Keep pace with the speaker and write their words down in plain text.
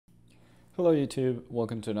Hello YouTube,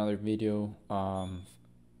 welcome to another video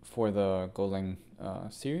for the Golang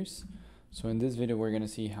series. So in this video we're going to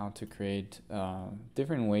see how to create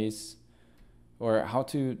different ways or how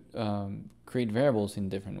to create variables in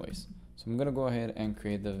different ways. So I'm going to go ahead and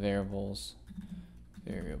create the variables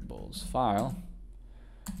file.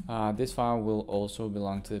 This file will also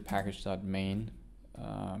belong to the package.main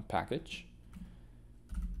package.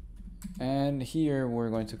 And here we're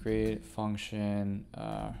going to create function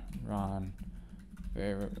run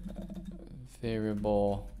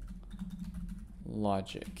variable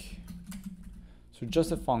logic. So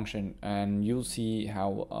just a function, and you'll see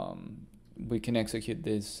how we can execute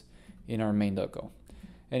this in our main.go.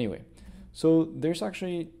 Anyway, so there's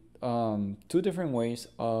actually two different ways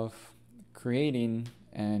of creating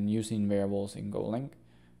and using variables in Golang.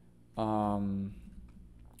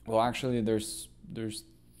 Well, actually, there's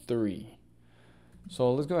three.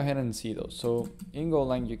 So let's go ahead and see those. So in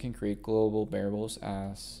Golang, you can create global variables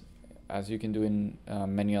as you can do in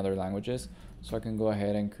many other languages. So I can go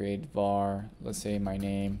ahead and create var, let's say my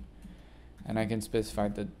name, and I can specify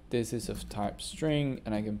that this is of type string,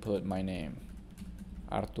 and I can put my name,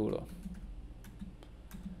 Arturo.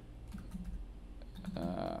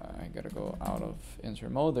 I gotta go out of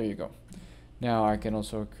insert mode. There you go. Now I can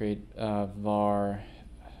also create var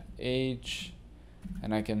age,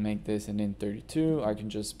 and I can make this an int32. I can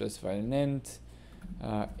just specify an int.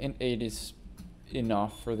 Int8 is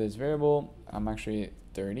enough for this variable. I'm actually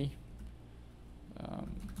 30.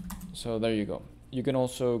 So there you go. You can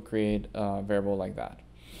also create a variable like that.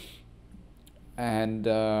 And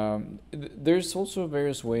there's also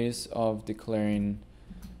various ways of declaring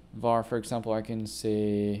var. For example, I can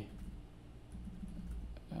say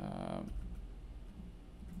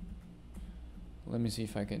let me see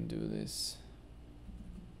if I can do this.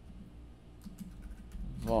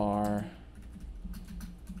 Var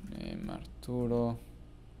name Arturo.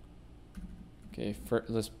 Okay,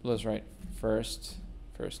 let's write first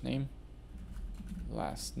name,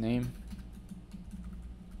 last name.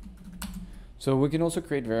 So we can also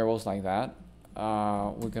create variables like that.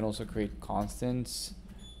 We can also create constants,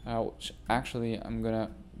 which actually I'm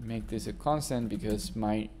gonna make this a constant because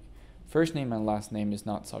my first name and last name is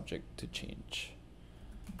not subject to change.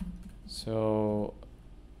 So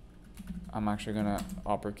I'm actually gonna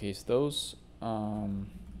uppercase those.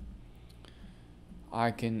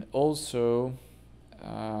 I can also,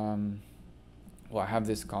 well, I have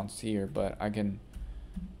this const here, but I can,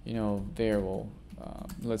 variable,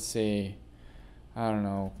 let's say, I don't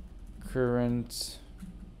know, current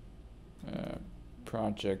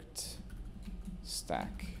project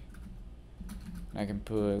stack. I can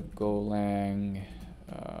put Golang,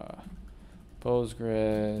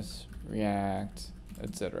 Postgres, React,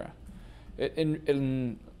 etc. It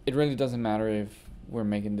really doesn't matter if we're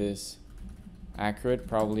making this accurate.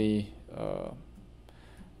 Probably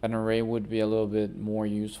an array would be a little bit more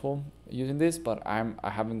useful using this, but I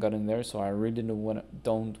haven't gotten there, so I really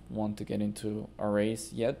don't want to get into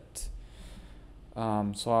arrays yet.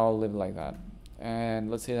 So I'll leave it like that. And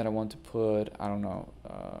let's say that I want to put, I don't know,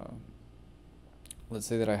 let's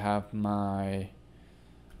say that I have my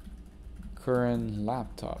current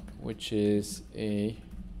laptop, which is a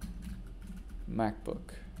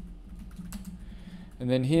MacBook. And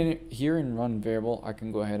then here in run variable, I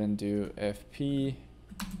can go ahead and do fp.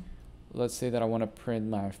 Let's say that I want to print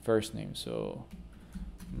my first name. So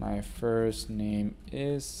my first name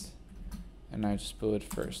is, and I just put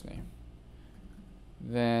first name.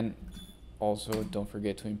 Then also don't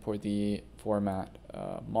forget to import the format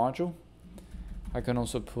module. I can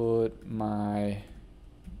also put my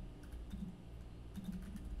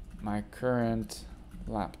current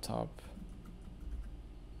laptop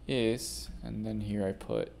is, and then here I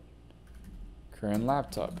put current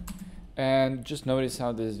laptop. And just notice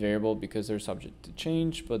how this is variable because they're subject to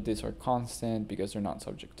change, but these are constant because they're not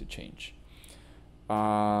subject to change.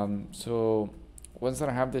 So once that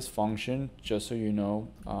I have this function, just so you know,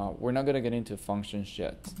 we're not gonna get into functions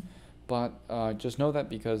yet, but just know that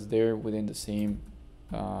because they're within the same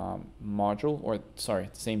module, or sorry,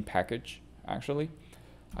 the same package actually,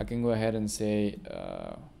 I can go ahead and say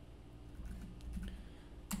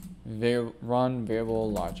run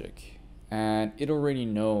variable logic, and it already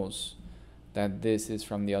knows that this is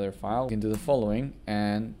from the other file. You can do the following,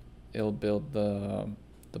 and it'll build the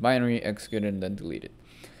binary, execute it, and then delete it.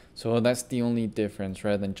 So that's the only difference,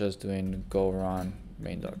 rather than just doing go run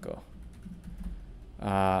main.go.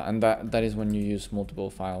 And that is when you use multiple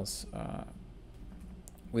files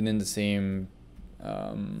within the same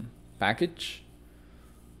package.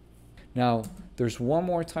 Now there's one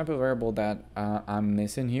more type of variable that I'm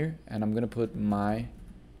missing here, and I'm gonna put my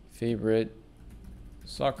favorite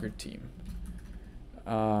soccer team,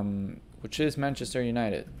 which is Manchester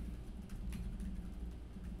United.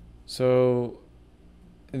 So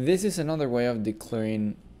this is another way of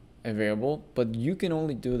declaring a variable, but you can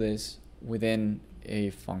only do this within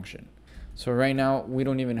a function. So right now we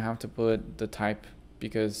don't even have to put the type,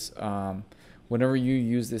 because whenever you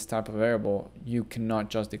use this type of variable, you cannot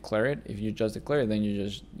just declare it. If you just declare it, then you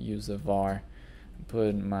just use the var,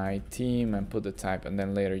 put my team and put the type, and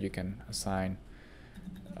then later you can assign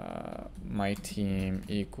my team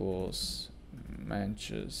equals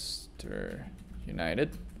Manchester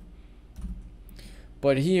United.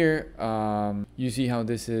 But here you see how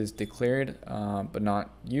this is declared but not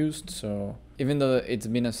used. So even though it's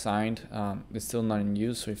been assigned, it's still not in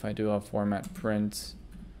use. So if I do a format print,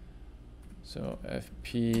 so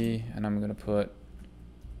fp, and I'm gonna put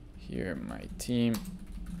here my team,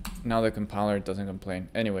 now the compiler doesn't complain.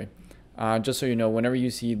 Anyway, just so you know, whenever you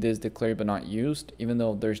see this declared but not used, even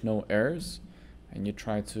though there's no errors, and you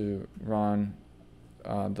try to run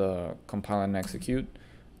the compile and execute,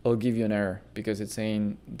 it'll give you an error because it's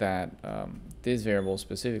saying that this variable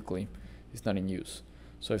specifically is not in use.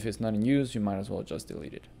 So if it's not in use, you might as well just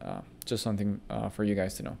delete it. Just something for you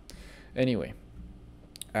guys to know. Anyway,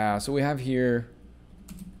 so we have here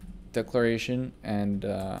declaration and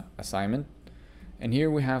assignment. And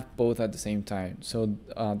here we have both at the same time. So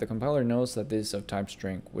the compiler knows that this is of type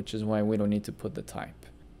string, which is why we don't need to put the type.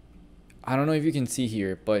 I don't know if you can see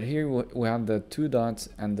here, but here we have the 2 dots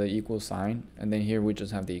and the equal sign, and then here we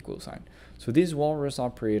just have the equal sign. So this walrus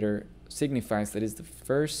operator signifies that it's the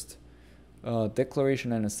first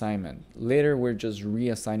declaration and assignment. Later we're just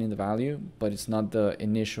reassigning the value, but it's not the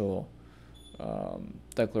initial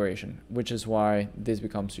declaration, which is why this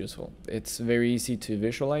becomes useful. It's very easy to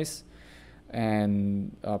visualize,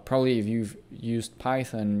 and probably if you've used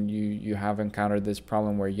Python, you have encountered this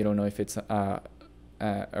problem where you don't know if it's a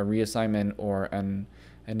reassignment or an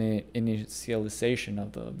initialization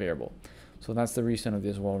of the variable. So that's the reason of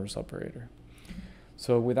this walrus operator.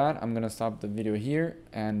 So with that, I'm gonna stop the video here,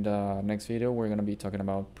 and next video we're gonna be talking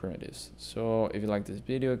about primitives. So if you like this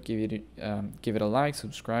video, give it a like,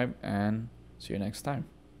 subscribe, and see you next time.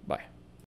 Bye.